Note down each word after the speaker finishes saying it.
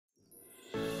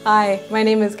Hi, my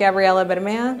name is Gabriella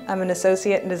Bermea. I'm an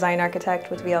associate and design architect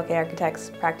with VLK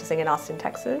Architects practicing in Austin,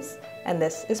 Texas, and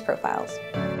this is Profiles.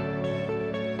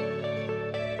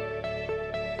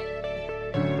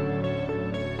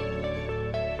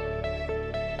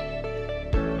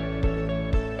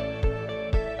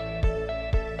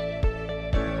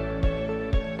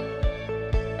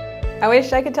 I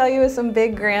wish I could tell you some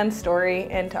big grand story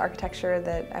into architecture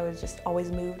that I was just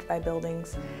always moved by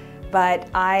buildings, but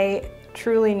I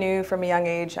truly knew from a young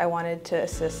age I wanted to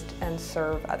assist and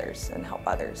serve others and help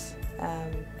others.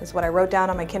 That's what I wrote down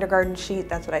on my kindergarten sheet.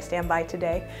 That's what I stand by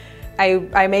today.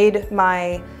 I made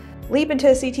my leap into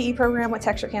a CTE program with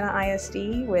Texarkana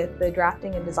ISD with the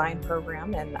drafting and design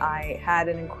program, and I had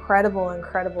an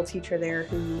incredible teacher there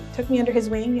who took me under his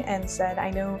wing and said, I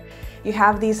know you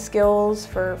have these skills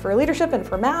for leadership and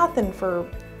for math and for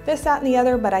this, that, and the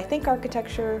other, but I think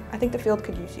architecture, I think the field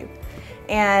could use you.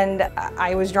 And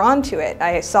I was drawn to it.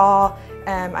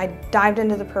 I dived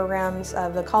into the programs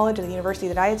of the college or the university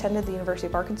that I attended, the University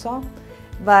of Arkansas.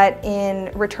 But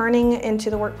in returning into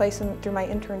the workplace and through my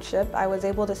internship, I was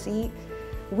able to see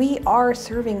we are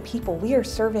serving people. We are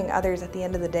serving others at the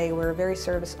end of the day. We're a very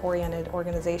service-oriented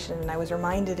organization, and I was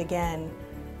reminded again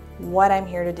what I'm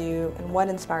here to do and what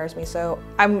inspires me. So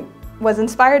I was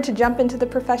inspired to jump into the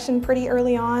profession pretty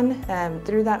early on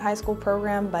through that high school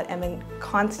program, but am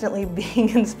constantly being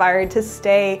inspired to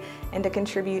stay and to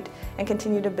contribute and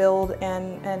continue to build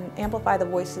and amplify the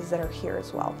voices that are here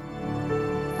as well.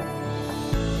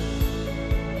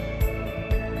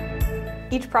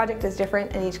 Each project is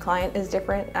different and each client is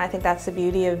different. And I think that's the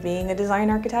beauty of being a design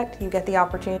architect. You get the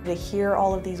opportunity to hear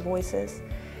all of these voices.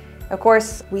 Of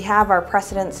course, we have our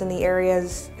precedents in the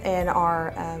areas in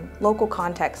our local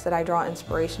context that I draw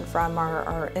inspiration from,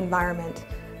 our environment,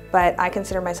 but I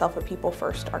consider myself a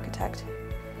people-first architect.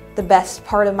 The best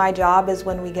part of my job is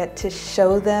when we get to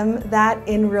show them that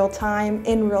in real time,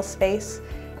 in real space,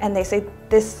 and they say,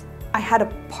 I had a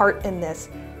part in this.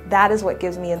 That is what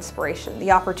gives me inspiration,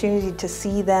 the opportunity to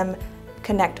see them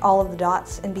connect all of the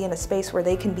dots and be in a space where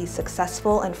they can be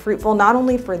successful and fruitful, not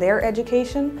only for their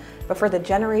education, but for the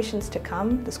generations to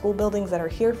come, the school buildings that are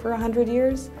here for 100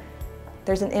 years.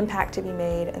 There's an impact to be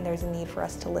made, and there's a need for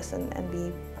us to listen and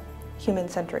be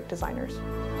human-centric designers.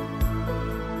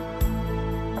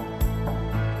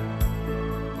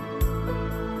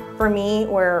 For me,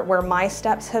 where my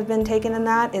steps have been taken in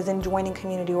that is in joining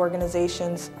community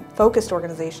organizations, focused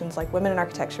organizations like Women in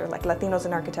Architecture, like Latinos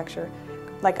in Architecture,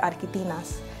 like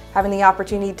Arquitinas, having the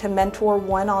opportunity to mentor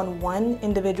one-on-one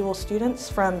individual students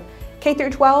from K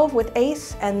through 12 with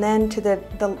ACE, and then to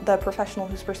the professional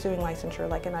who's pursuing licensure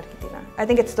like in Arquitina. I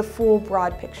think it's the full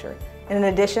broad picture. And in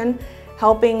addition,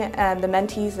 helping the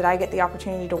mentees that I get the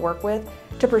opportunity to work with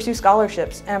to pursue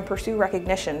scholarships and pursue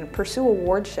recognition, pursue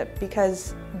awardship,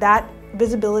 because that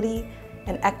visibility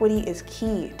and equity is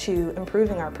key to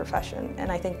improving our profession.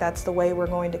 And I think that's the way we're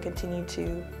going to continue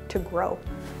to grow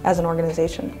as an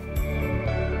organization.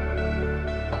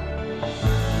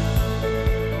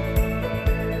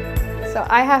 So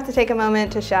I have to take a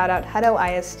moment to shout out Hutto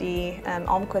ISD.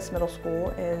 Almquist Middle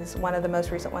School is one of the most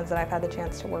recent ones that I've had the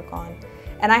chance to work on.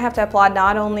 And I have to applaud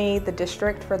not only the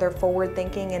district for their forward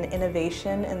thinking and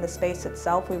innovation in the space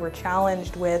itself. We were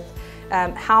challenged with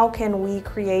how can we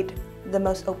create the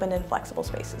most open and flexible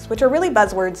spaces, which are really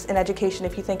buzzwords in education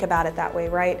if you think about it that way,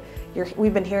 right?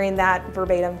 We've been hearing that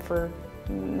verbatim for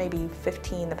maybe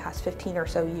the past 15 or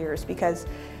so years, because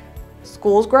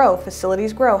schools grow,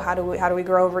 facilities grow. How do we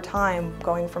grow over time,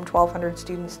 going from 1,200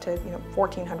 students to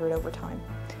 1,400 over time?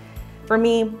 For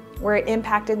me, where it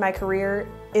impacted my career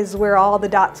is where all the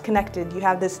dots connected. You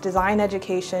have this design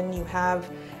education, you have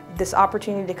this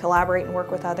opportunity to collaborate and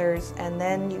work with others, and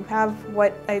then you have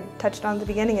what I touched on at the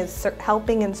beginning is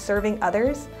helping and serving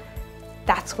others.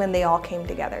 That's when they all came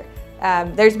together.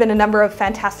 There's been a number of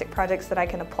fantastic projects that I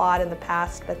can applaud in the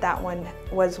past, but that one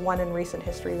was one in recent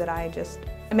history that I just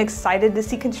am excited to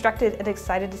see constructed and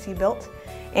excited to see built,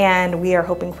 and we are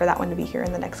hoping for that one to be here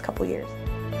in the next couple years.